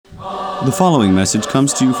The following message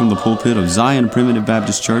comes to you from the pulpit of Zion Primitive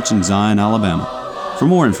Baptist Church in Zion, Alabama. For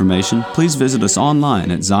more information, please visit us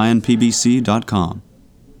online at zionpbc.com.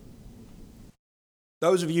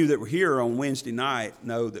 Those of you that were here on Wednesday night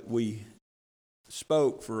know that we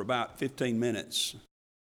spoke for about 15 minutes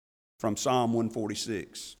from Psalm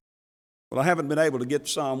 146. Well, I haven't been able to get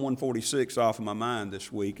Psalm 146 off of my mind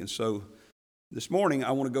this week, and so this morning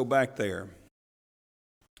I want to go back there.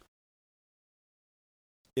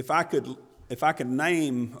 If I could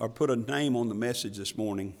name or put a name on the message this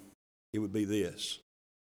morning, it would be this: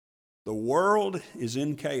 the world is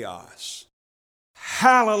in chaos.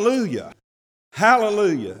 Hallelujah!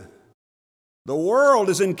 Hallelujah! The world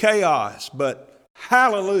is in chaos, but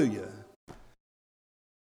hallelujah!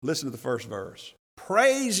 Listen to the first verse.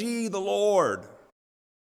 Praise ye the Lord.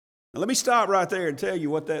 Now let me stop right there and tell you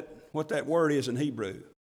what that word is in Hebrew.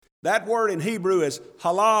 That word in Hebrew is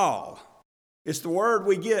halal. It's the word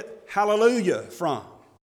we get hallelujah from.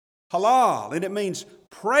 Halal, and it means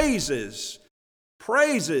praises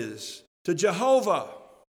to Jehovah.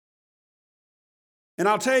 And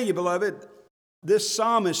I'll tell you, beloved, this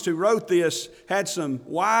psalmist who wrote this had some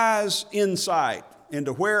wise insight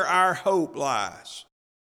into where our hope lies.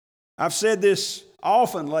 I've said this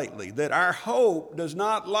often lately, that our hope does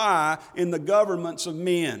not lie in the governments of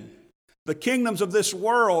men. The kingdoms of this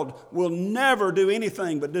world will never do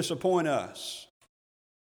anything but disappoint us.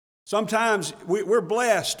 Sometimes we're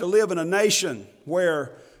blessed to live in a nation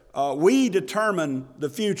where we determine the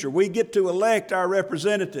future. We get to elect our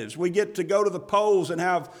representatives. We get to go to the polls and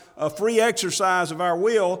have a free exercise of our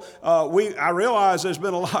will. I realize there's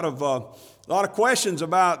been a lot of questions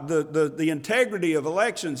about the integrity of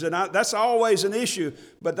elections, and that's always an issue,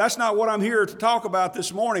 but that's not what I'm here to talk about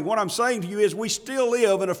this morning. What I'm saying to you is we still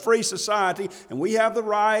live in a free society, and we have the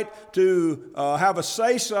right to have a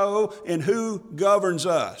say-so in who governs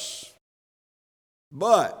us.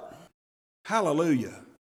 But, hallelujah,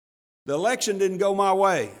 the election didn't go my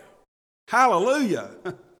way. Hallelujah.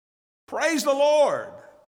 Praise the Lord.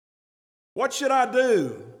 What should I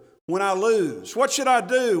do when I lose? What should I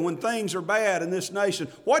do when things are bad in this nation?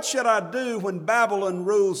 What should I do when Babylon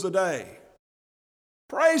rules the day?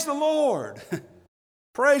 Praise the Lord.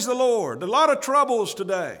 Praise the Lord. A lot of troubles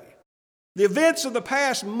today. The events of the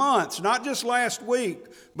past months, not just last week,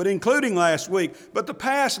 but including last week, but the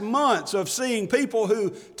past months of seeing people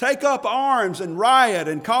who take up arms and riot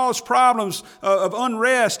and cause problems of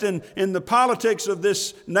unrest in the politics of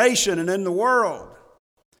this nation and in the world.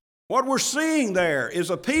 What we're seeing there is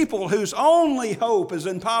a people whose only hope is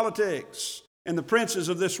in politics and the princes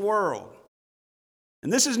of this world.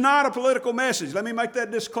 And this is not a political message. Let me make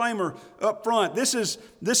that disclaimer up front. This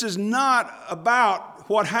is not about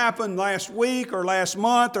what happened last week or last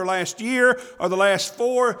month or last year or the last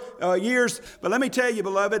 4 years. But let me tell you,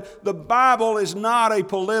 beloved, the Bible is not a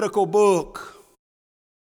political book.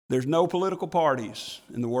 There's no political parties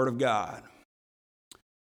in the Word of God.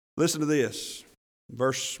 Listen to this.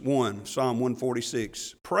 Verse 1, Psalm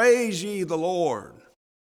 146. Praise ye the Lord.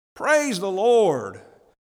 Praise the Lord,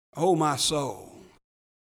 O my soul.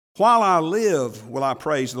 While I live will I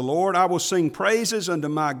praise the Lord. I will sing praises unto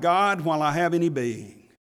my God while I have any being.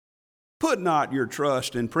 Put not your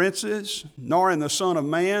trust in princes, nor in the Son of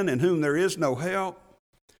Man, in whom there is no help.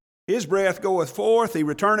 His breath goeth forth, he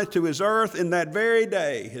returneth to his earth. In that very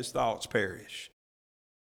day his thoughts perish.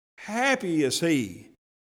 Happy is he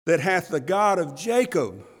that hath the God of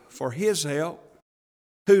Jacob for his help,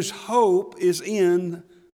 whose hope is in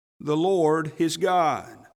the Lord his God,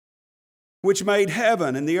 which made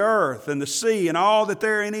heaven and the earth and the sea and all that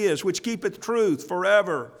therein is, which keepeth truth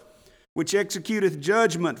forever, which executeth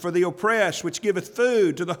judgment for the oppressed, which giveth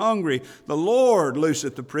food to the hungry. The Lord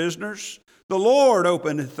looseth the prisoners. The Lord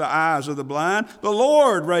openeth the eyes of the blind. The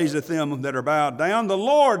Lord raiseth them that are bowed down. The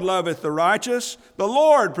Lord loveth the righteous. The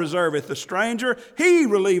Lord preserveth the stranger. He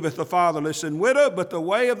relieveth the fatherless and widow, but the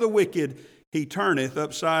way of the wicked he turneth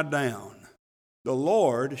upside down. The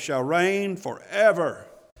Lord shall reign forever,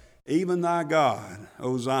 even thy God,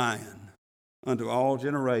 O Zion, unto all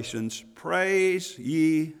generations. Praise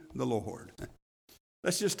ye the Lord.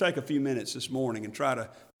 Let's just take a few minutes this morning and try to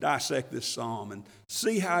dissect this psalm and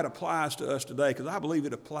see how it applies to us today, because I believe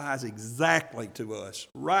it applies exactly to us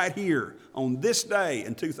right here on this day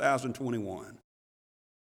in 2021.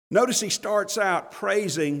 Notice he starts out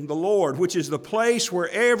praising the Lord, which is the place where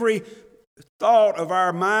every thought of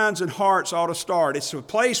our minds and hearts ought to start. It's a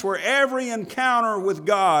place where every encounter with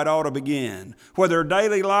God ought to begin, whether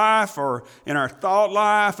daily life or in our thought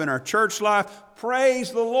life, in our church life.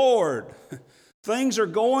 Praise the Lord. Things are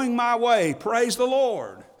going my way. Praise the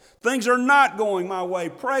Lord. Things are not going my way.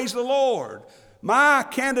 Praise the Lord. My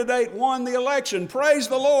candidate won the election. Praise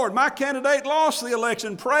the Lord. My candidate lost the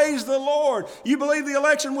election. Praise the Lord. You believe the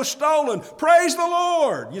election was stolen. Praise the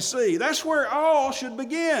Lord. You see, that's where all should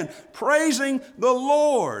begin. Praising the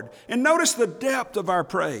Lord. And notice the depth of our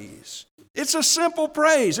praise. It's a simple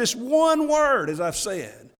praise. It's one word, as I've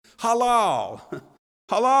said. Halal.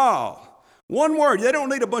 Halal. One word. They don't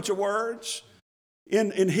need a bunch of words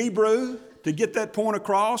in Hebrew to get that point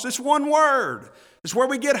across. It's one word. It's where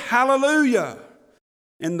we get hallelujah.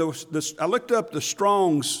 And I looked up the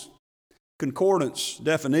Strong's Concordance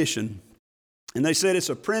definition, and they said it's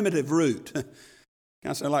a primitive root. Kind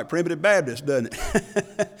of sound like primitive Baptist, doesn't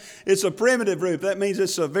it? It's a primitive root. That means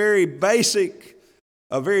it's a very basic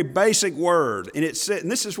word. And it said,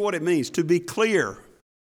 and this is what it means: to be clear,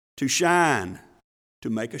 to shine,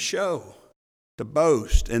 to make a show, to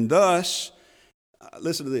boast, and thus,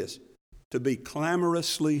 listen to this, to be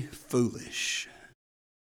clamorously foolish.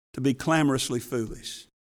 To be clamorously foolish.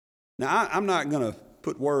 Now, I'm not going to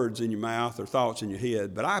put words in your mouth or thoughts in your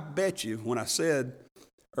head, but I bet you when I said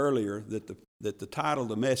earlier that the title of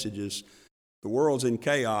the message is "The World's in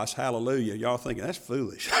Chaos, Hallelujah," y'all thinking, that's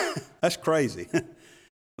foolish. That's crazy.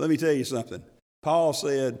 Let me tell you something. Paul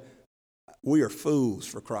said, we are fools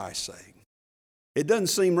for Christ's sake. It doesn't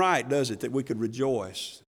seem right, does it, that we could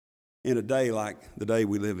rejoice in a day like the day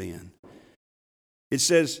we live in. It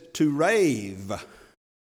says to rave,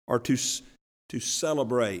 or to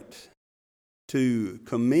celebrate, to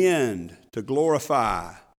commend, to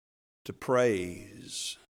glorify, to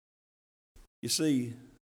praise. You see,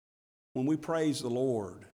 when we praise the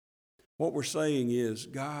Lord, what we're saying is,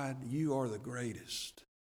 God, you are the greatest.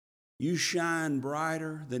 You shine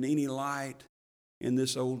brighter than any light in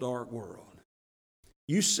this old dark world.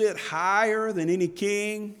 You sit higher than any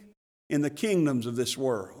king in the kingdoms of this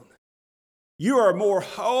world. You are more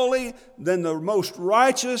holy than the most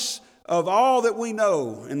righteous of all that we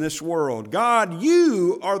know in this world. God,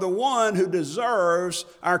 you are the one who deserves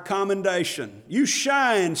our commendation. You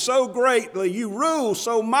shine so greatly. You rule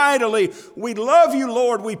so mightily. We love you,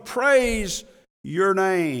 Lord. We praise your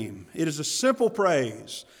name. It is a simple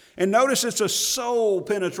praise. And notice it's a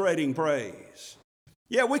soul-penetrating praise.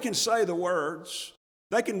 Yeah, we can say the words.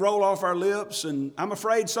 They can roll off our lips, and I'm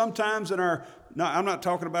afraid sometimes I'm not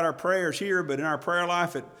talking about our prayers here, but in our prayer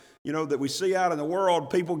life that we see out in the world,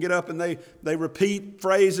 people get up and they repeat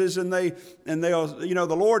phrases and they'll,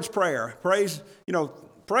 the Lord's Prayer. Praise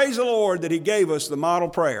the Lord that He gave us the model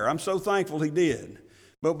prayer. I'm so thankful He did.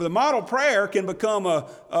 But the model prayer can become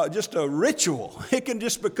just a ritual. It can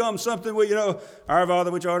just become something where, our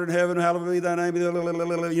Father which art in heaven, hallowed be thy name.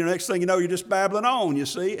 Next thing you know, you're just babbling on, you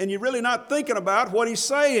see. And you're really not thinking about what He's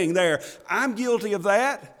saying there. I'm guilty of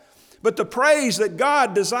that. But the praise that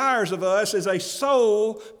God desires of us is a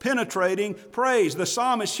soul-penetrating praise. The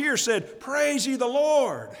psalmist here said, praise ye the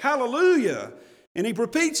Lord. Hallelujah. And he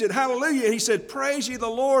repeats it, hallelujah. He said, praise ye the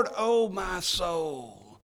Lord, O my soul.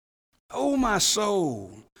 Oh, my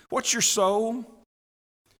soul. What's your soul?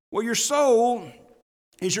 Well, your soul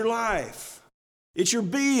is your life. It's your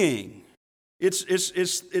being. It's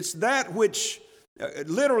that which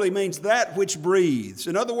literally means that which breathes.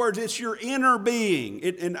 In other words, it's your inner being.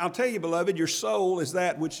 And I'll tell you, beloved, your soul is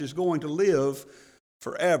that which is going to live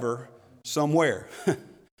forever somewhere.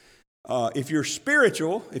 If you're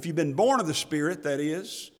spiritual, if you've been born of the Spirit, that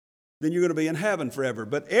is, then you're going to be in heaven forever.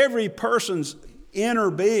 But every person's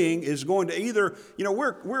inner being is going to either,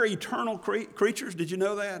 we're eternal creatures. Did you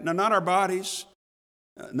know that? Now, not our bodies,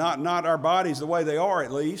 not our bodies the way they are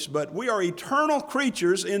at least, but we are eternal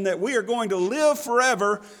creatures in that we are going to live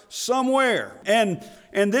forever somewhere. And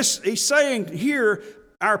this, he's saying here,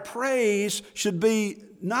 our praise should be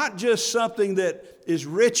not just something that is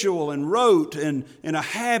ritual and rote and a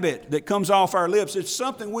habit that comes off our lips. It's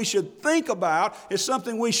something we should think about. It's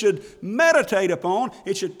something we should meditate upon.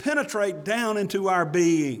 It should penetrate down into our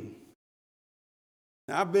being.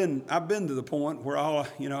 Now, I've been to the point where I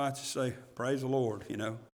just say, praise the Lord,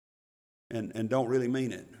 and don't really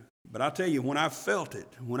mean it. But I tell you, when I've felt it,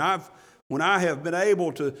 when I have been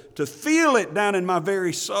able to feel it down in my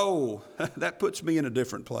very soul, that puts me in a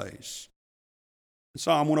different place. In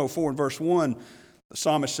Psalm 104 and verse 1, the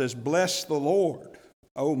psalmist says, bless the Lord,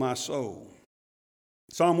 O my soul.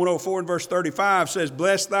 Psalm 104 and verse 35 says,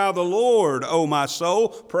 bless thou the Lord, O my soul.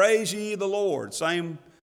 Praise ye the Lord. Same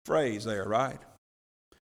phrase there, right?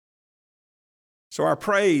 So our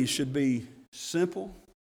praise should be simple.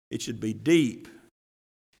 It should be deep.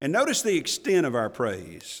 And notice the extent of our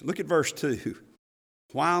praise. Look at verse 2.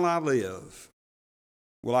 While I live,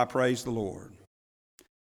 will I praise the Lord.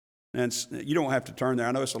 And you don't have to turn there.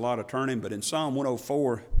 I know it's a lot of turning, but in Psalm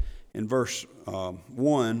 104 in verse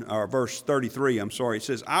 1, or verse 33, it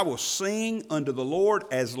says, I will sing unto the Lord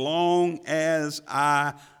as long as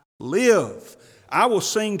I live. I will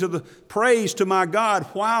sing to the praise to my God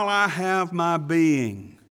while I have my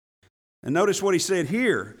being. And notice what he said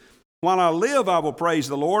here. While I live, I will praise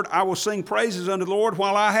the Lord. I will sing praises unto the Lord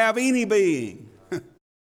while I have any being.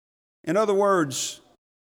 In other words,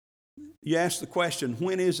 you ask the question,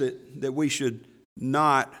 when is it that we should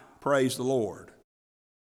not praise the Lord?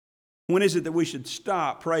 When is it that we should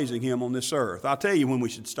stop praising Him on this earth? I'll tell you when we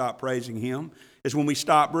should stop praising Him. It's when we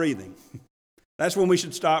stop breathing. That's when we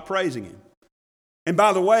should stop praising Him. And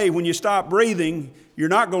by the way, when you stop breathing, you're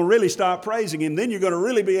not going to really stop praising Him. Then you're going to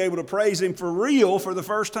really be able to praise Him for real for the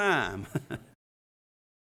first time.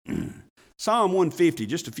 Psalm 150,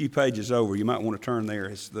 just a few pages over. You might want to turn there.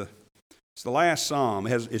 It's the last psalm.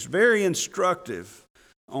 It's very instructive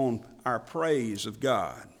on our praise of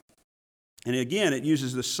God. And again, it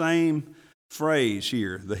uses the same phrase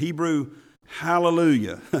here, the Hebrew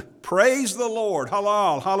hallelujah. Praise the Lord.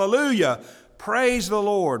 Halal, hallelujah. Praise the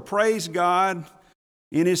Lord. Praise God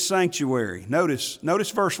in His sanctuary. Notice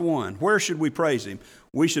verse 1. Where should we praise Him?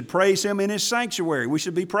 We should praise Him in His sanctuary. We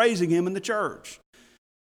should be praising Him in the church.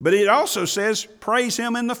 But it also says, praise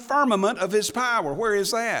Him in the firmament of His power. Where is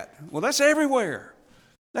that? Well, that's everywhere.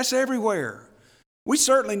 That's everywhere. We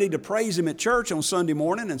certainly need to praise Him at church on Sunday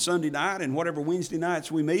morning and Sunday night and whatever Wednesday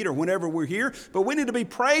nights we meet or whenever we're here. But we need to be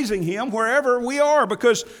praising Him wherever we are,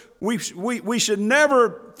 because we should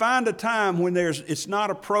never find a time when it's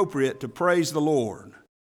not appropriate to praise the Lord.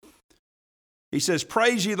 He says,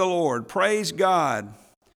 praise ye the Lord, praise God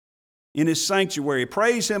in His sanctuary,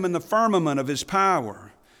 praise Him in the firmament of His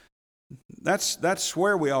power. That's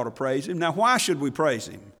where we ought to praise Him. Now, why should we praise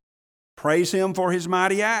Him? Praise Him for His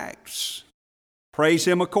mighty acts. Praise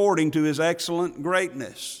Him according to His excellent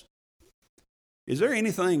greatness. Is there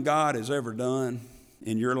anything God has ever done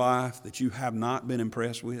in your life that you have not been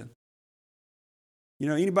impressed with? You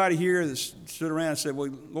know, anybody here that stood around and said,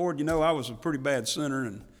 well, Lord, you know, I was a pretty bad sinner,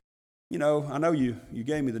 and, you know, I know you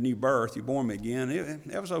gave me the new birth, you born me again.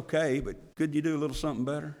 It was okay, but could you do a little something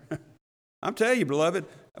better? I'm telling you, beloved,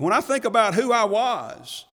 when I think about who I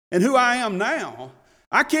was and who I am now,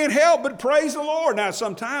 I can't help but praise the Lord. Now,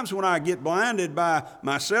 sometimes when I get blinded by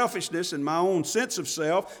my selfishness and my own sense of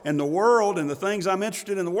self and the world and the things I'm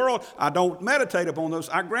interested in the world, I don't meditate upon those.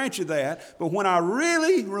 I grant you that. But when I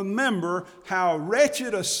really remember how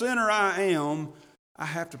wretched a sinner I am, I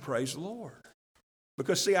have to praise the Lord.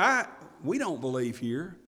 Because, see, we don't believe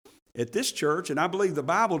here at this church, and I believe the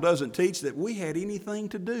Bible doesn't teach that we had anything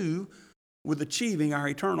to do with achieving our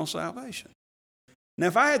eternal salvation. Now,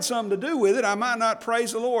 if I had something to do with it, I might not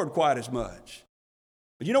praise the Lord quite as much.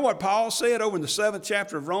 But you know what Paul said over in the 7th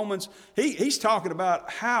chapter of Romans? He's talking about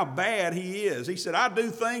how bad he is. He said, I do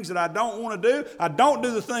things that I don't want to do. I don't do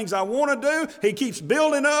the things I want to do. He keeps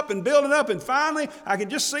building up, and finally I can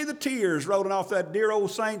just see the tears rolling off that dear old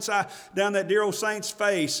saint's down that dear old saint's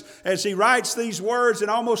face as he writes these words, and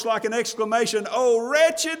almost like an exclamation, "Oh,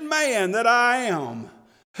 wretched man that I am!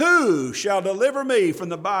 Who shall deliver me from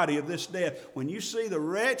the body of this death?" When you see the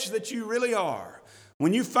wretch that you really are,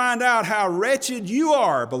 when you find out how wretched you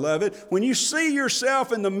are, beloved, when you see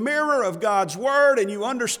yourself in the mirror of God's Word and you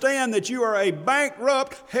understand that you are a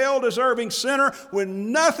bankrupt, hell-deserving sinner with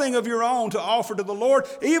nothing of your own to offer to the Lord,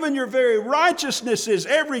 even your very righteousness is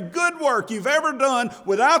every good work you've ever done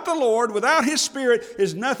without the Lord, without His Spirit,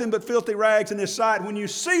 is nothing but filthy rags in His sight. When you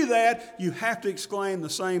see that, you have to exclaim the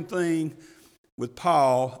same thing with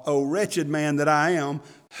Paul, "O wretched man that I am,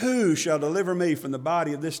 who shall deliver me from the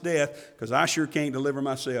body of this death?" Because I sure can't deliver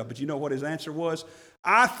myself. But you know what his answer was?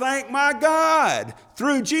 "I thank my God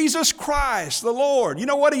through Jesus Christ the Lord." You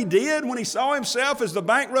know what he did when he saw himself as the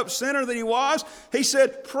bankrupt sinner that he was? He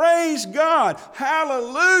said, "Praise God,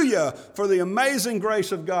 hallelujah, for the amazing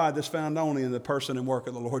grace of God that's found only in the person and work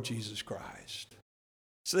of the Lord Jesus Christ."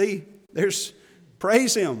 See,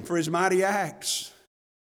 praise Him for His mighty acts.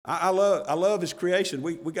 I love His creation.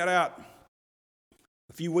 We got out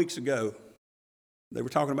a few weeks ago. They were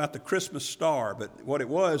talking about the Christmas star, but what it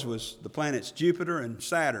was the planets Jupiter and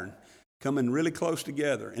Saturn coming really close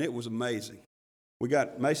together, and it was amazing. We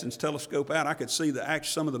got Mason's telescope out. I could see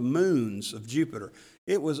some of the moons of Jupiter.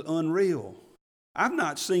 It was unreal. I've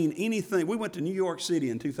not seen anything. We went to New York City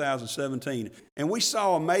in 2017, and we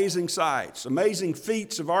saw amazing sights, amazing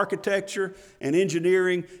feats of architecture and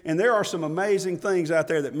engineering, and there are some amazing things out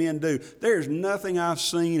there that men do. There's nothing I've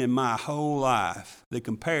seen in my whole life that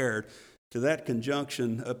compared to that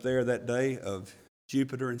conjunction up there that day of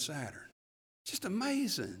Jupiter and Saturn. Just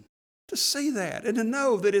amazing to see that and to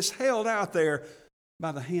know that it's held out there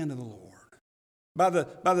by the hand of the Lord. by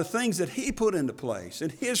the things that He put into place in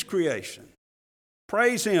His creation.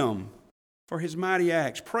 Praise Him for His mighty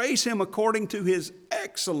acts. Praise Him according to His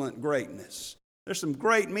excellent greatness. There's some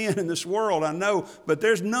great men in this world, I know, but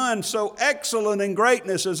there's none so excellent in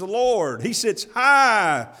greatness as the Lord. He sits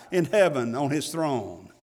high in heaven on His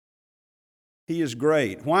throne. He is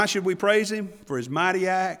great. Why should we praise Him? For His mighty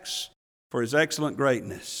acts, for His excellent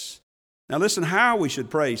greatness. Now listen how we should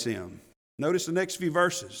praise Him. Notice the next few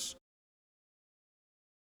verses.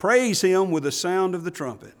 Praise Him with the sound of the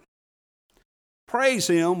trumpet. Praise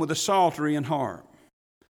Him with the psaltery and harp.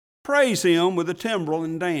 Praise Him with the timbrel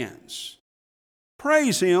and dance.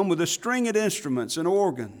 Praise Him with the stringed instruments and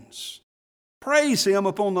organs. Praise Him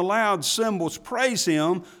upon the loud cymbals. Praise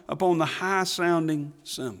Him upon the high-sounding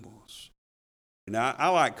cymbals. Now, I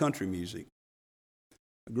like country music.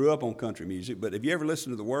 I grew up on country music, but have you ever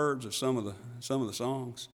listened to the words of some of the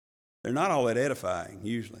songs? They're not all that edifying,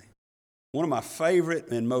 usually. One of my favorite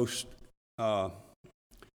and most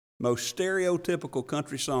stereotypical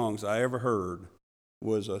country songs I ever heard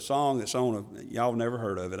was a song that's on y'all never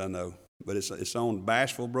heard of it, I know. But it's on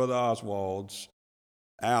Bashful Brother Oswald's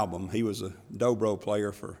album. He was a dobro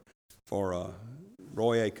player for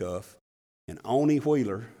Roy Acuff. And Oni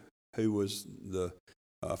Wheeler, who was the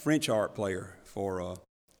French harp player for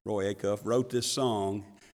Roy Acuff, wrote this song.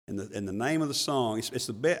 And the name of the song, it's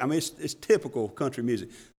the best. I mean, it's typical country music.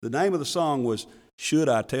 The name of the song was "Should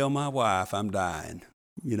I Tell My Wife I'm Dying?"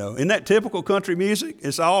 You know, isn't that typical country music?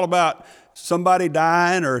 It's all about somebody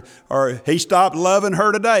dying or he stopped loving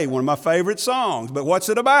her today, one of my favorite songs. But what's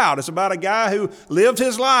it about? It's about a guy who lived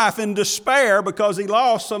his life in despair because he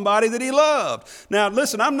lost somebody that he loved. Now,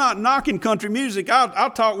 listen, I'm not knocking country music.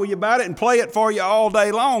 I'll talk with you about it and play it for you all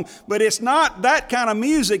day long. But it's not that kind of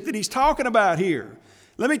music that he's talking about here.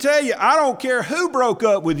 Let me tell you, I don't care who broke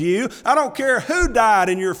up with you. I don't care who died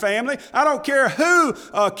in your family. I don't care who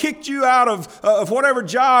kicked you out of whatever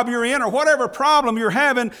job you're in or whatever problem you're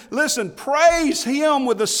having. Listen, praise Him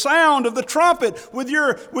with the sound of the trumpet, with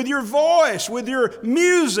your voice, with your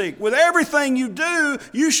music, with everything you do.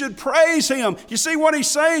 You should praise Him. You see what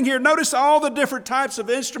He's saying here? Notice all the different types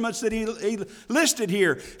of instruments that He listed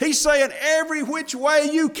here. He's saying every which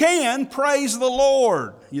way you can, praise the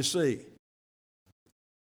Lord, you see.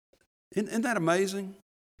 Isn't that amazing?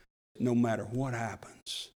 No matter what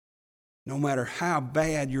happens, no matter how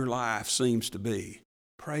bad your life seems to be,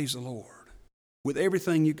 praise the Lord with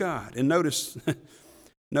everything you got. And notice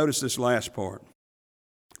this last part.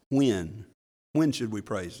 When should we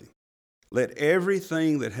praise Him? Let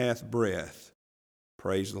everything that hath breath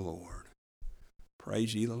praise the Lord.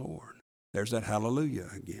 Praise ye the Lord. There's that hallelujah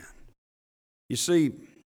again. You see,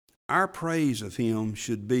 our praise of Him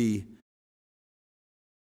should be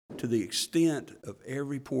to the extent of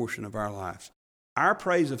every portion of our lives. Our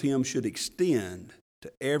praise of Him should extend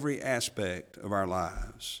to every aspect of our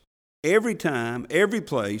lives. Every time, every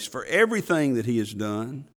place, for everything that He has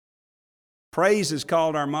done. Praise is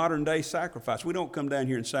called our modern day sacrifice. We don't come down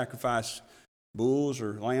here and sacrifice bulls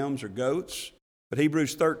or lambs or goats. But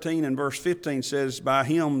Hebrews 13 and verse 15 says, "By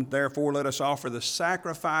Him, therefore, let us offer the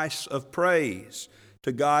sacrifice of praise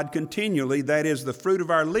to God continually, that is the fruit of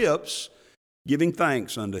our lips, giving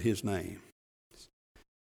thanks unto His name."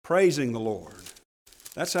 Praising the Lord.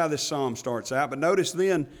 That's how this psalm starts out. But notice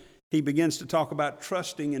then he begins to talk about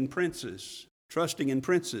trusting in princes. Trusting in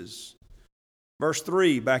princes. Verse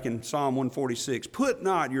 3 back in Psalm 146. "Put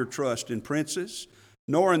not your trust in princes,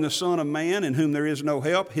 nor in the Son of Man, in whom there is no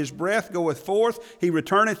help. His breath goeth forth, he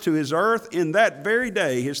returneth to his earth. In that very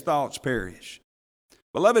day his thoughts perish."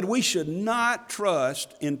 Beloved, we should not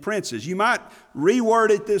trust in princes. You might reword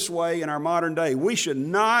it this way in our modern day. We should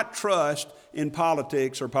not trust in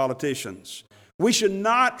politics or politicians. We should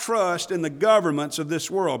not trust in the governments of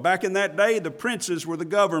this world. Back in that day, the princes were the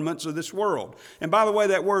governments of this world. And by the way,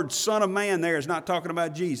 that word Son of Man there is not talking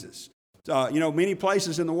about Jesus. Many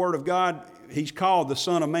places in the Word of God, He's called the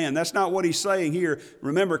Son of Man. That's not what He's saying here.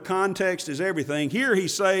 Remember, context is everything. Here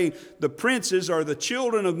He's saying the princes or the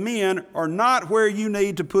children of men are not where you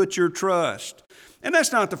need to put your trust. And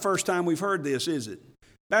that's not the first time we've heard this, is it?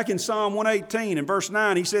 Back in Psalm 118 and verse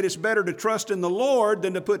 9, He said it's better to trust in the Lord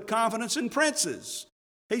than to put confidence in princes.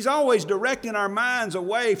 He's always directing our minds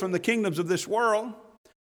away from the kingdoms of this world.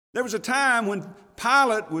 There was a time when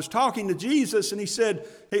Pilate was talking to Jesus and he said,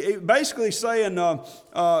 basically saying,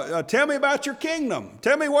 tell me about your kingdom.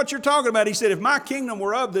 Tell me what you're talking about. He said, if my kingdom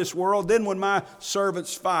were of this world, then would my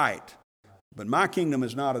servants fight. But my kingdom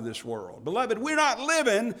is not of this world. Beloved, we're not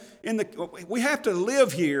living we have to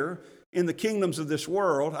live here in the kingdoms of this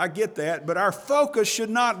world. I get that, but our focus should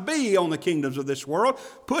not be on the kingdoms of this world.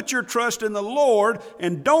 Put your trust in the Lord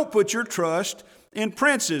and don't put your trust in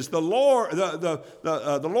princes. The Lord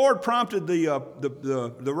prompted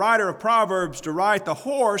the writer of Proverbs to write, "The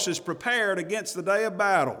horse is prepared against the day of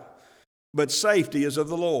battle, but safety is of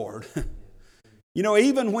the Lord." You know,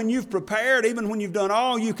 even when you've prepared, even when you've done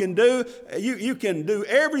all you can do, you can do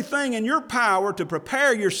everything in your power to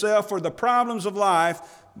prepare yourself for the problems of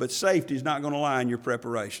life, but safety is not going to lie in your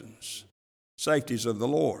preparations. Safety is of the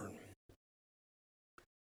Lord.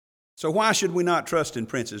 So why should we not trust in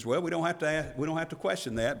princes? Well, we don't have to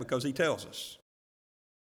question that, because he tells us.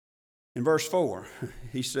 In verse 4,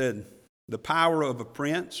 he said, "The power of a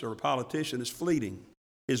prince or a politician is fleeting.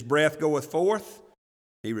 His breath goeth forth,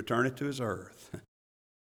 he returneth to his earth."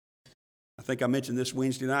 I think I mentioned this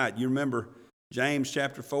Wednesday night. You remember James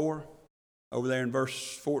chapter 4? Over there in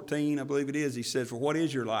verse 14, I believe it is, he says, "For what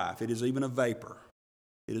is your life? It is even a vapor."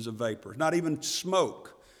 It is a vapor. It's not even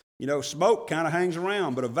smoke. You know, smoke kind of hangs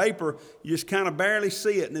around, but a vapor, you just kind of barely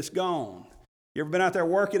see it and it's gone. You ever been out there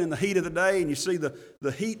working in the heat of the day and you see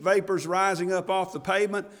the heat vapors rising up off the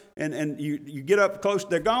pavement and you get up close,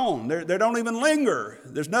 they're gone. They don't even linger.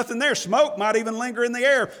 There's nothing there. Smoke might even linger in the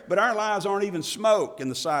air, but our lives aren't even smoke in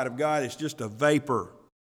the sight of God. It's just a vapor.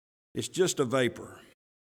 It's just a vapor.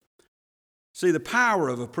 See, the power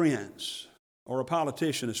of a prince or a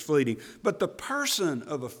politician is fleeting, but the person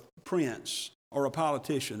of a prince or a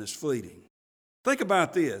politician is fleeting. Think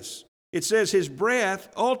about this. It says his breath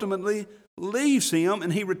ultimately leaves him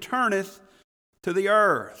and he returneth to the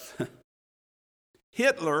earth.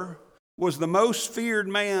 Hitler was the most feared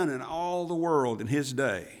man in all the world in his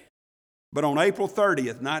day. But on April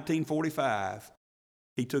 30th, 1945,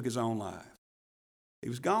 he took his own life. He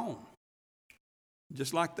was gone.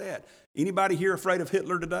 Just like that. Anybody here afraid of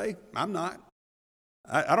Hitler today? I'm not.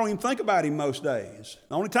 I don't even think about him most days.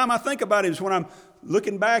 The only time I think about him is when I'm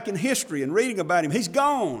looking back in history and reading about him. He's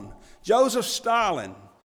gone. Joseph Stalin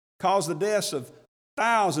caused the deaths of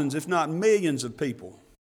thousands, if not millions of people.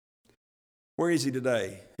 Where is he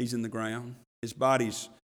today? He's in the ground. His body's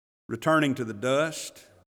returning to the dust.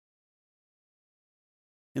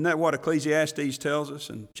 Isn't that what Ecclesiastes tells us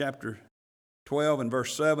in chapter 12 and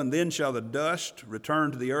verse 7? "Then shall the dust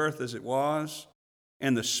return to the earth as it was,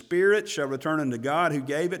 and the spirit shall return unto God who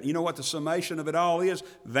gave it." You know what the summation of it all is?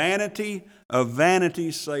 "Vanity of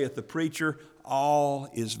vanities, saith the preacher, all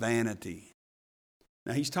is vanity."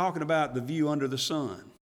 Now he's talking about the view under the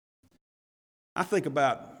sun. I think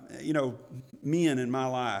about, men in my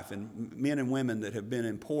life and men and women that have been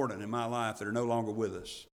important in my life that are no longer with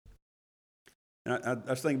us. And I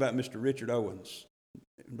was thinking about Mr. Richard Owens,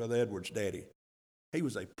 Brother Edward's daddy. He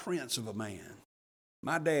was a prince of a man.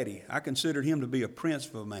 My daddy, I considered him to be a prince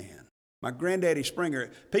of a man. My granddaddy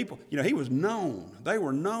Springer, people, he was known. They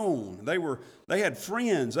were known. They had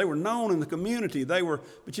friends. They were known in the community. But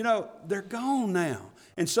they're gone now.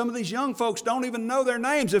 And some of these young folks don't even know their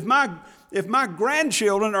names. If my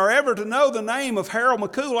grandchildren are ever to know the name of Harold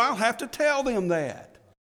McCool, I'll have to tell them that.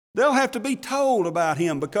 They'll have to be told about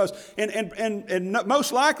him because, and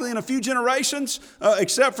most likely in a few generations,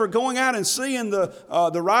 except for going out and seeing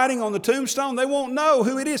the writing on the tombstone, they won't know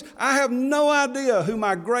who it is. I have no idea who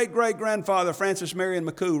my great-great-grandfather Francis Marion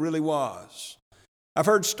McCool really was. I've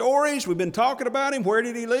heard stories. We've been talking about him. Where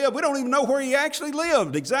did he live? We don't even know where he actually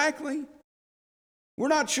lived exactly. We're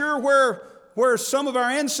not sure where some of our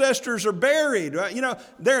ancestors are buried.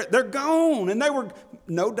 They're gone, and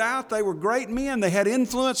no doubt they were great men. They had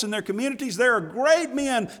influence in their communities. There are great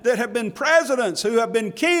men that have been presidents, who have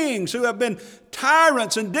been kings, who have been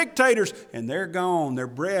tyrants and dictators, and they're gone. Their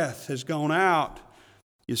breath has gone out,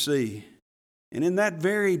 you see. And in that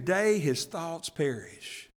very day, his thoughts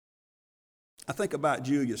perish. I think about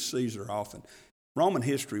Julius Caesar often. Roman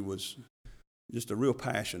history was just a real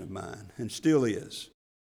passion of mine, and still is.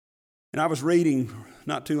 And I was reading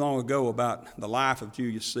not too long ago about the life of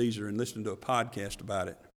Julius Caesar and listening to a podcast about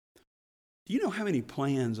it. Do you know how many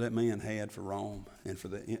plans that man had for Rome and for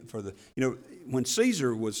the when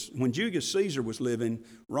Julius Caesar was living,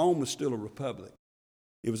 Rome was still a republic.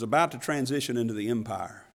 It was about to transition into the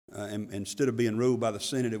empire. And instead of being ruled by the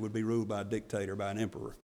Senate, it would be ruled by a dictator, by an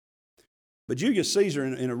emperor. But Julius Caesar,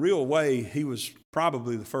 in a real way, he was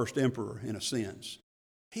probably the first emperor in a sense.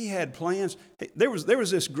 He had plans. There was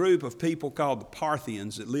this group of people called the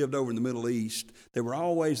Parthians that lived over in the Middle East. They were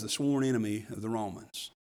always the sworn enemy of the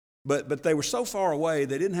Romans. But they were so far away,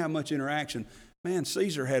 they didn't have much interaction. Man,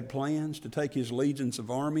 Caesar had plans to take his legions of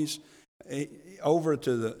armies over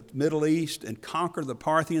to the Middle East and conquer the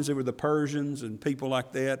Parthians. They were the Persians and people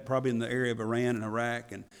like that, probably in the area of Iran and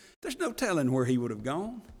Iraq. And there's no telling where he would have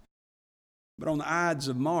gone. But on the Ides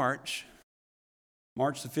of March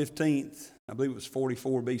the 15th, I believe it was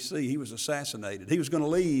 44 BC, he was assassinated. He was going to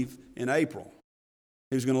leave in April.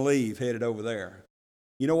 He was going to leave, headed over there.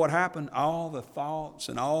 You know what happened? All the thoughts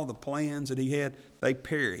and all the plans that he had, they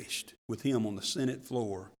perished with him on the Senate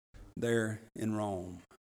floor there in Rome.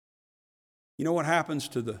 You know what happens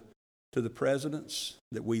to the presidents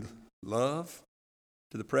that we love,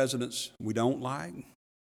 to the presidents we don't like,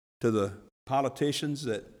 to the politicians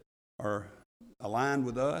that are aligned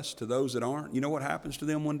with us, to those that aren't? You know what happens to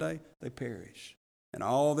them one day? They perish. And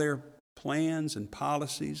all their plans and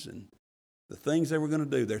policies and the things they were going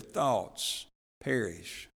to do, their thoughts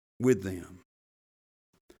perish with them.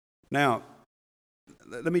 Now,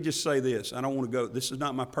 let me just say this. I don't want to go, this is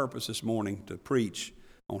not my purpose this morning to preach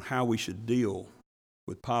on how we should deal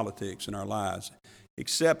with politics in our lives,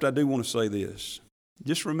 except I do want to say this.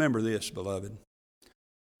 Just remember this, beloved.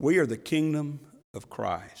 We are the kingdom of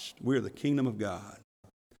Christ. We are the kingdom of God.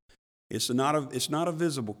 It's not a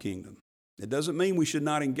visible kingdom. It doesn't mean we should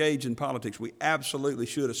not engage in politics. We absolutely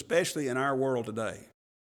should, especially in our world today.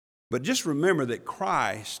 But just remember that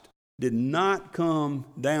Christ did not come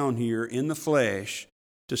down here in the flesh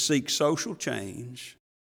to seek social change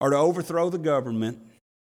or to overthrow the government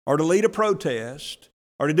or to lead a protest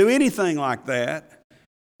or to do anything like that.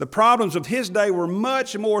 The problems of his day were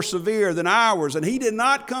much more severe than ours, and he did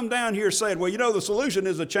not come down here saying, well, you know, the solution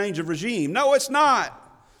is a change of regime. No, it's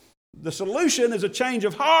not. The solution is a change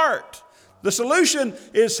of heart. The solution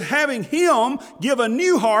is having him give a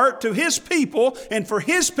new heart to his people and for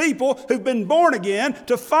his people who've been born again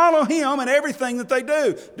to follow him in everything that they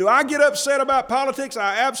do. Do I get upset about politics?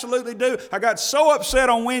 I absolutely do. I got so upset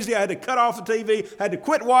on Wednesday I had to cut off the TV, had to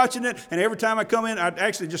quit watching it, and every time I come in, I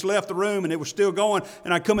actually just left the room and it was still going,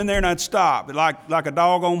 and I'd come in there and I'd stop, like a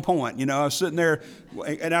dog on point. You know, I was sitting there,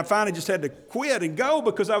 and I finally just had to quit and go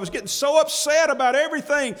because I was getting so upset about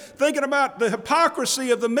everything, thinking about the hypocrisy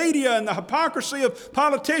of the media and the hypocrisy of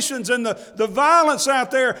politicians and the violence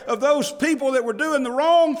out there of those people that were doing the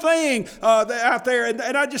wrong thing out there. And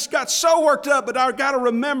I just got so worked up, but I've got to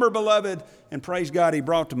remember, beloved, and praise God, he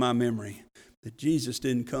brought to my memory that Jesus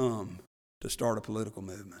didn't come to start a political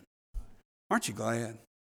movement. Aren't you glad?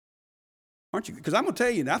 Aren't you? Because I'm going to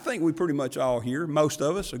tell you, I think we pretty much all here, most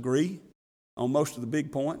of us agree on most of the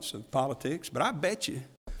big points of politics, but I bet you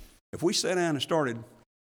if we sat down and started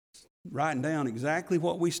writing down exactly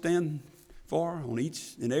what we stand for on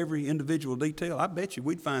each and every individual detail, I bet you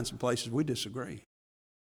we'd find some places we disagree.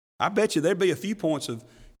 I bet you there'd be a few points of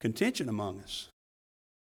contention among us.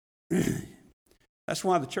 That's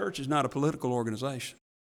why the church is not a political organization.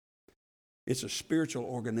 It's a spiritual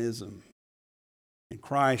organism, and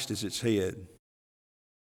Christ is its head.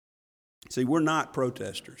 See, we're not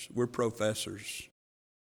protesters. We're professors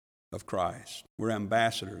of Christ. We're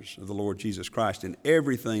ambassadors of the Lord Jesus Christ in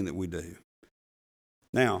everything that we do.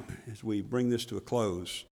 Now, as we bring this to a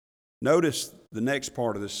close, notice the next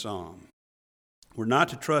part of this psalm. We're not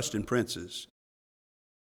to trust in princes,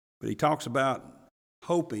 but he talks about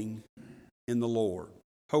hoping in the Lord.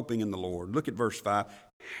 Hoping in the Lord. Look at verse 5.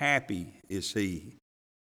 Happy is he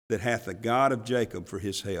that hath the God of Jacob for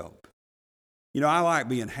his help. You know, I like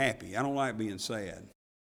being happy. I don't like being sad.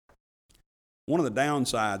 One of the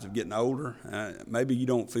downsides of getting older, maybe you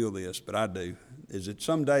don't feel this, but I do, is that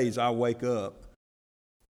some days I wake up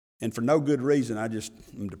and for no good reason I just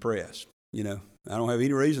am depressed. You know, I don't have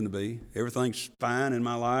any reason to be. Everything's fine in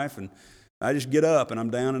my life, and I just get up and I'm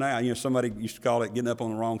down and out. You know, somebody used to call it getting up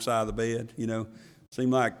on the wrong side of the bed. You know, it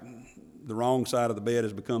seemed like the wrong side of the bed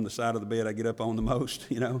has become the side of the bed I get up on the most,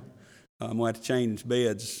 you know. I'm going to have to change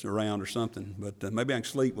beds around or something. But maybe I can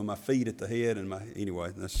sleep with my feet at the head and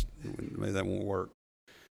anyway, maybe that won't work.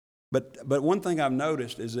 But one thing I've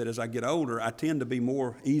noticed is that as I get older, I tend to be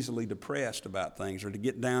more easily depressed about things or to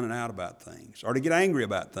get down and out about things or to get angry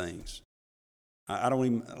about things. I don't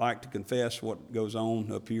even like to confess what goes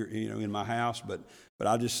on up here, you know, in my house, but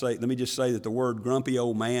I'll just say, let me just say that the word grumpy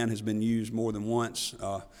old man has been used more than once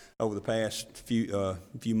over the past few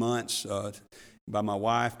months by my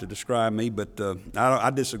wife to describe me, but I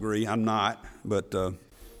disagree. I'm not, but,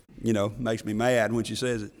 you know, makes me mad when she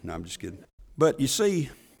says it. No, I'm just kidding. But you see,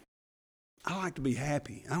 I like to be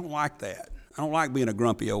happy. I don't like that. I don't like being a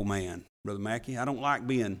grumpy old man, Brother Mackey. I don't like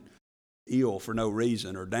being ill for no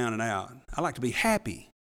reason or down and out. I like to be happy.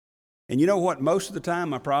 And you know what most of the time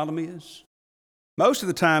my problem is? Most of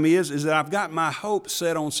the time is that I've got my hope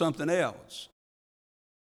set on something else.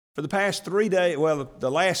 For the past 3 days,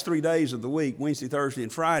 the last 3 days of the week, Wednesday, Thursday,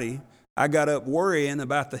 and Friday, I got up worrying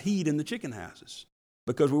about the heat in the chicken houses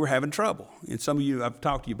because we were having trouble. And some of you, I've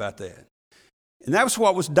talked to you about that. And that was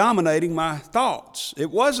what was dominating my thoughts. It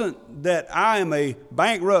wasn't that I am a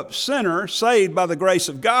bankrupt sinner saved by the grace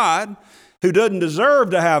of God who doesn't deserve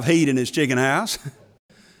to have heat in his chicken house.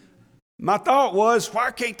 my thought was,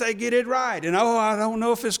 why can't they get it right? And I don't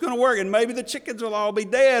know if it's going to work. And maybe the chickens will all be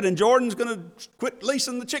dead and Jordan's going to quit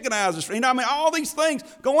leasing the chicken houses. All these things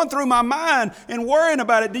going through my mind and worrying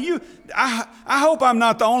about it. I hope I'm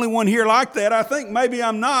not the only one here like that. I think maybe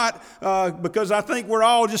I'm not because I think we're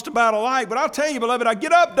all just about alike. But I'll tell you, beloved, I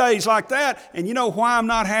get up days like that. And you know why I'm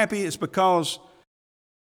not happy? It's because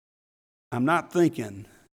I'm not thinking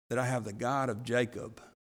that I have the God of Jacob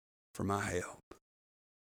for my help.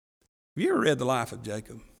 Have you ever read the life of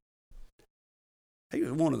Jacob? He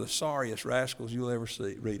was one of the sorriest rascals you'll ever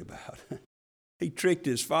read about. He tricked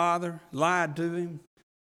his father, lied to him,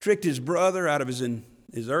 tricked his brother out of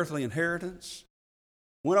his earthly inheritance,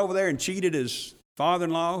 went over there and cheated his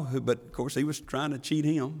father-in-law, but of course he was trying to cheat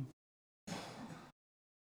him.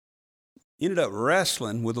 Ended up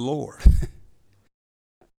wrestling with the Lord.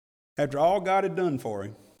 After all God had done for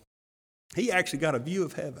him, he actually got a view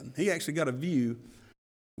of heaven. He actually got a view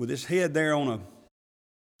with his head there on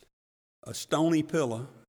a stony pillow.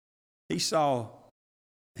 He saw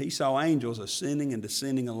angels ascending and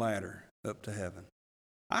descending a ladder up to heaven.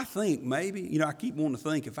 I think maybe, I keep wanting to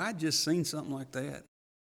think, if I'd just seen something like that,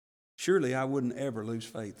 surely I wouldn't ever lose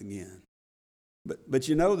faith again. But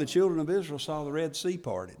the children of Israel saw the Red Sea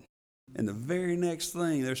parted. And the very next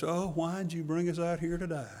thing, they're saying, oh, why did you bring us out here to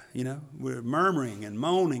die? We're murmuring and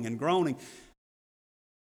moaning and groaning.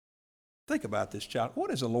 Think about this, child. What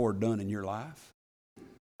has the Lord done in your life?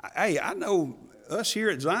 Hey, I know us here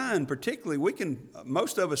at Zion particularly,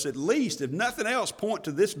 most of us at least, if nothing else, point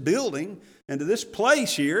to this building and to this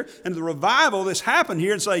place here and to the revival that's happened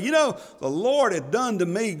here and say, the Lord had done to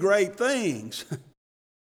me great things.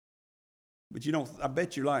 But I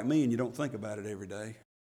bet you're like me and you don't think about it every day.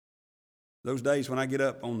 Those days when I get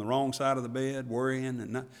up on the wrong side of the bed worrying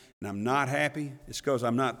and I'm not happy, it's because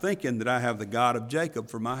I'm not thinking that I have the God of Jacob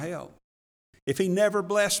for my help. If he never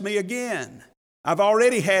blessed me again, I've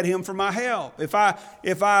already had him for my help. If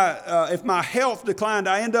my health declined,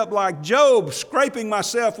 I end up like Job, scraping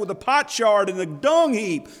myself with a potsherd in the dung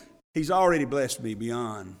heap. He's already blessed me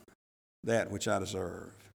beyond that which I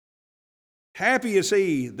deserve. Happy is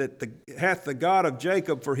he that hath the God of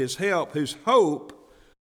Jacob for his help, whose hope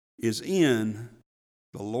is in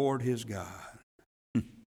the Lord his God.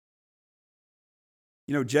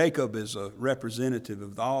 Jacob is a representative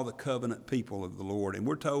of all the covenant people of the Lord. And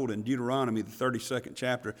we're told in Deuteronomy, the 32nd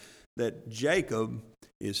chapter, that Jacob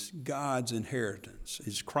is God's inheritance,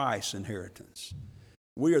 is Christ's inheritance.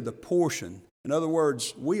 We are the portion. In other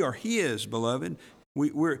words, we are his, beloved.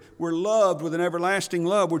 We're loved with an everlasting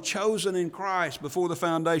love. We're chosen in Christ before the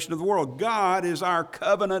foundation of the world. God is our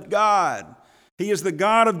covenant God. He is the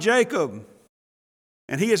God of Jacob.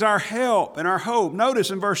 And he is our help and our hope.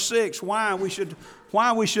 Notice in verse 6 why we should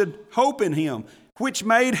hope in him, which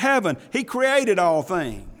made heaven. He created all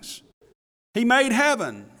things. He made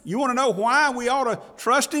heaven. You want to know why we ought to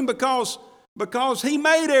trust him? Because he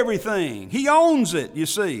made everything. He owns it, you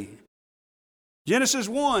see. Genesis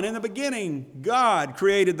 1, in the beginning, God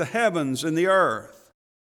created the heavens and the earth.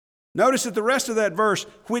 Notice at the rest of that verse,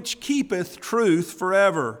 which keepeth truth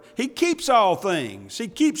forever. He keeps all things. He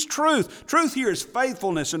keeps truth. Truth here is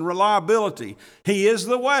faithfulness and reliability. He is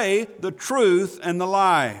the way, the truth, and the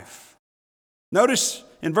life. Notice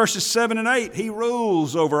in verses 7 and 8, he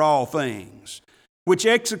rules over all things, which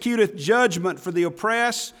executeth judgment for the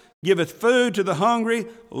oppressed, giveth food to the hungry,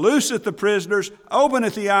 looseth the prisoners,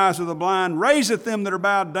 openeth the eyes of the blind, raiseth them that are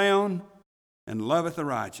bowed down, and loveth the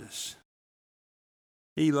righteous.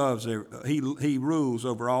 He rules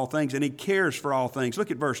over all things, and he cares for all things.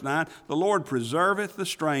 Look at verse 9. The Lord preserveth the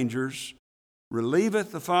strangers,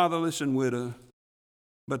 relieveth the fatherless and widow,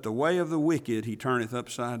 but the way of the wicked he turneth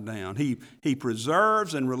upside down. He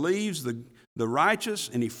preserves and relieves the righteous,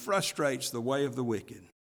 and he frustrates the way of the wicked.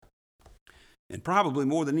 And probably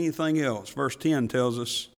more than anything else, verse 10 tells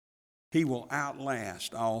us, he will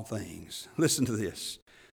outlast all things. Listen to this.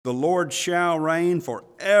 The Lord shall reign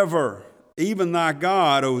forever. Even thy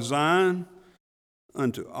God, O Zion,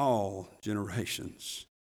 unto all generations.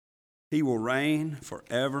 He will reign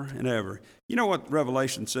forever and ever. You know what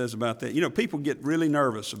Revelation says about that? People get really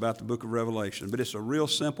nervous about the book of Revelation, but it's a real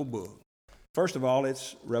simple book. First of all,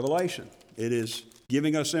 it's Revelation. It is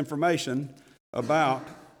giving us information about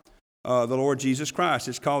the Lord Jesus Christ.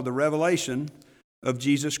 It's called the Revelation of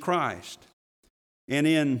Jesus Christ. And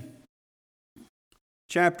in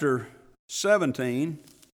chapter 17,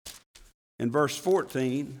 in verse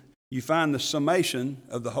 14, you find the summation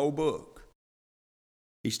of the whole book.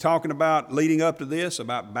 He's talking about, leading up to this,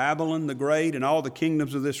 about Babylon the Great and all the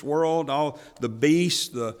kingdoms of this world, all the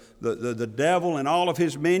beast, the devil and all of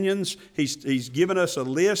his minions. He's given us a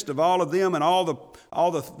list of all of them and all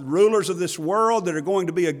the rulers of this world that are going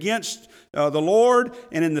to be against the Lord.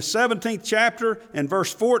 And in the 17th chapter and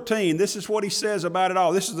verse 14, this is what he says about it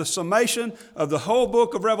all. This is the summation of the whole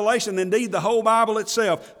book of Revelation, indeed the whole Bible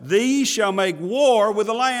itself. These shall make war with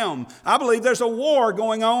the Lamb. I believe there's a war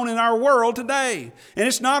going on in our world today.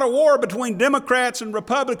 And it's not a war between Democrats and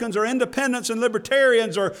Republicans or independents and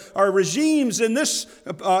libertarians or regimes in this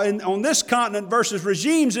on this continent versus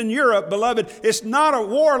regimes in Europe, beloved. It's not a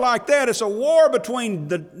war like that. It's a war between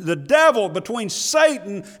the devil, between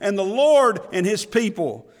Satan and the Lord and his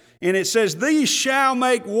people. And it says, these shall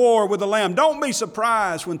make war with the Lamb. Don't be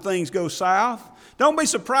surprised when things go south. Don't be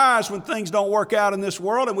surprised when things don't work out in this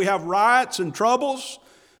world and we have riots and troubles,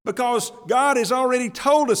 because God has already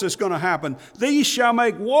told us it's going to happen. These shall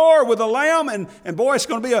make war with the Lamb, and boy, it's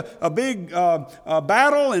going to be a big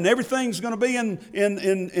battle, and everything's going to be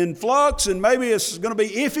in flux, and maybe it's going to be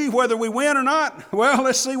iffy whether we win or not. Well,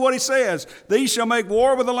 let's see what he says. These shall make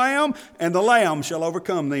war with the Lamb, and the Lamb shall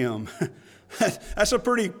overcome them. That's a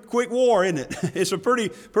pretty quick war, isn't it? It's a pretty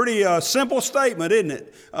simple statement, isn't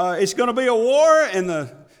it? It's going to be a war, and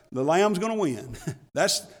the Lamb's going to win.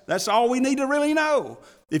 That's all we need to really know.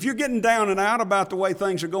 If you're getting down and out about the way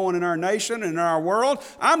things are going in our nation and in our world,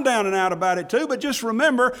 I'm down and out about it too, but just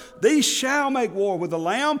remember, these shall make war with the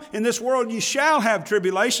Lamb. In this world you shall have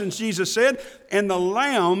tribulations, Jesus said, and the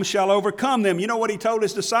Lamb shall overcome them. You know what he told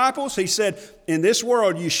his disciples? He said, in this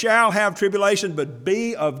world you shall have tribulation, but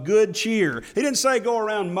be of good cheer. He didn't say go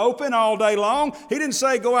around moping all day long. He didn't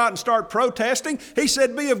say go out and start protesting. He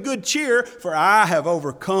said be of good cheer, for I have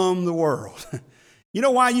overcome the world. You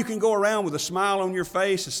know why you can go around with a smile on your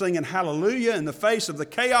face and singing hallelujah in the face of the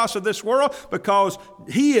chaos of this world? Because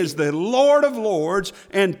he is the Lord of lords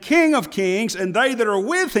and King of kings, and they that are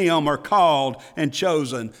with him are called and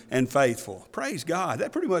chosen and faithful. Praise God.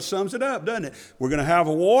 That pretty much sums it up, doesn't it? We're going to have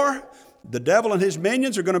a war. The devil and his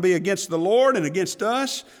minions are going to be against the Lord and against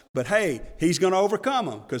us. But hey, he's going to overcome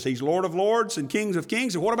them because he's Lord of lords and Kings of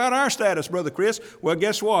kings. And what about our status, Brother Chris? Well,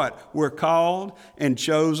 guess what? We're called and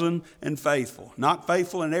chosen and faithful. Not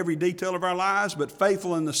faithful in every detail of our lives, but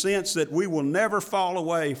faithful in the sense that we will never fall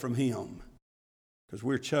away from him because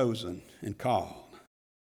we're chosen and called.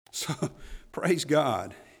 So, praise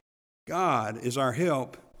God. God is our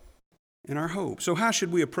help and our hope. So how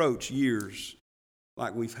should we approach years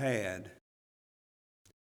like we've had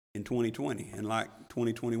in 2020 and like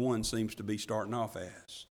 2021 seems to be starting off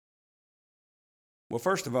as? Well,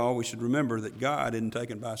 first of all, we should remember that God isn't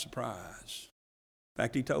taken by surprise. In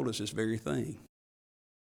fact, he told us this very thing.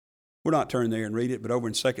 We're not turning there and read it, but over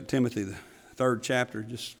in 2 Timothy, the 3rd chapter,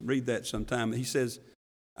 just read that sometime. He says,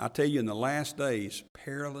 I tell you, in the last days,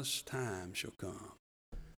 perilous times shall come.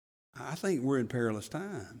 I think we're in perilous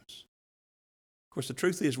times. Of course, the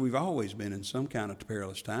truth is we've always been in some kind of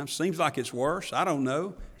perilous times. Seems like it's worse. I don't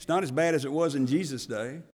know. It's not as bad as it was in Jesus'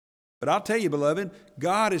 day. But I'll tell you, beloved,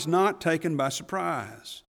 God is not taken by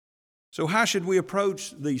surprise. So how should we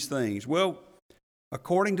approach these things? Well,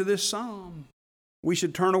 according to this psalm, we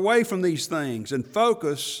should turn away from these things and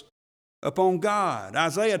focus upon God.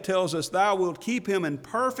 Isaiah tells us, thou wilt keep him in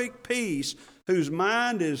perfect peace, whose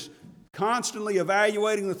mind is constantly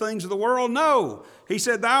evaluating the things of the world? No. He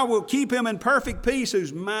said, thou wilt keep him in perfect peace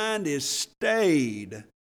whose mind is stayed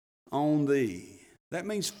on thee. That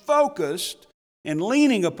means focused and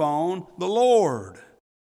leaning upon the Lord.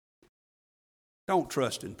 Don't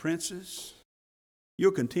trust in princes.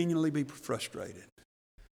 You'll continually be frustrated.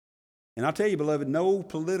 And I tell you, beloved, no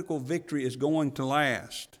political victory is going to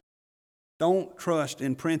last. Don't trust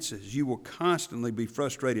in princes. You will constantly be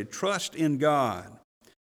frustrated. Trust in God.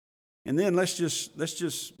 And then let's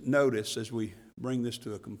just notice as we bring this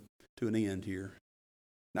to an end here.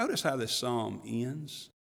 Notice how this psalm ends.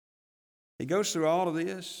 He goes through all of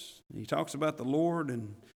this. He talks about the Lord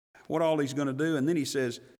and what all he's going to do. And then he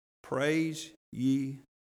says, praise ye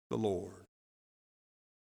the Lord.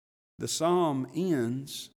 The psalm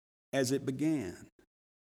ends as it began.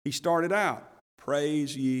 He started out,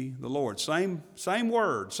 praise ye the Lord. Same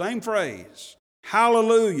word, same phrase.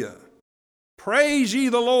 Hallelujah. Praise ye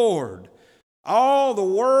the Lord. All the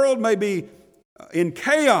world may be in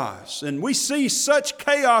chaos, and we see such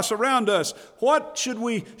chaos around us. What should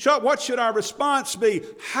our response be?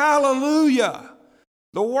 Hallelujah.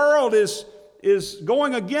 The world is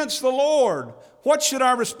going against the Lord. What should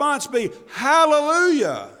our response be?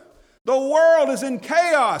 Hallelujah. The world is in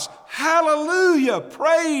chaos. Hallelujah.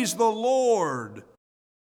 Praise the Lord.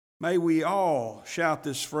 May we all shout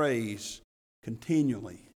this phrase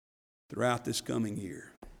continually throughout this coming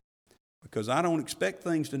year, because I don't expect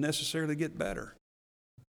things to necessarily get better.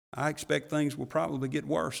 I expect things will probably get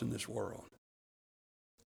worse in this world.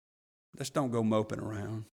 Let's don't go moping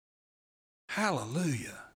around.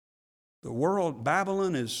 Hallelujah. The world,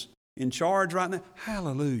 Babylon is in charge right now.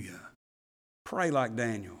 Hallelujah. Pray like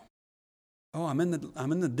Daniel. Oh, I'm in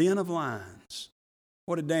the den of lions.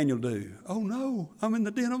 What did Daniel do? Oh no, I'm in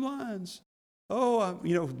the den of lions. Oh,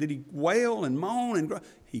 did he wail and moan and cry?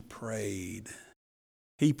 He prayed.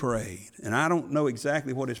 He prayed. And I don't know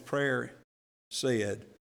exactly what his prayer said,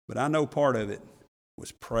 but I know part of it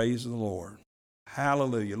was praise the Lord.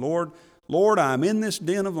 Hallelujah. Lord, I'm in this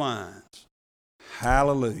den of lions.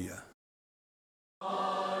 Hallelujah.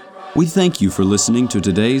 We thank you for listening to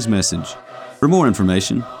today's message. For more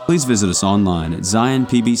information, please visit us online at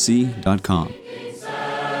zionpbc.com.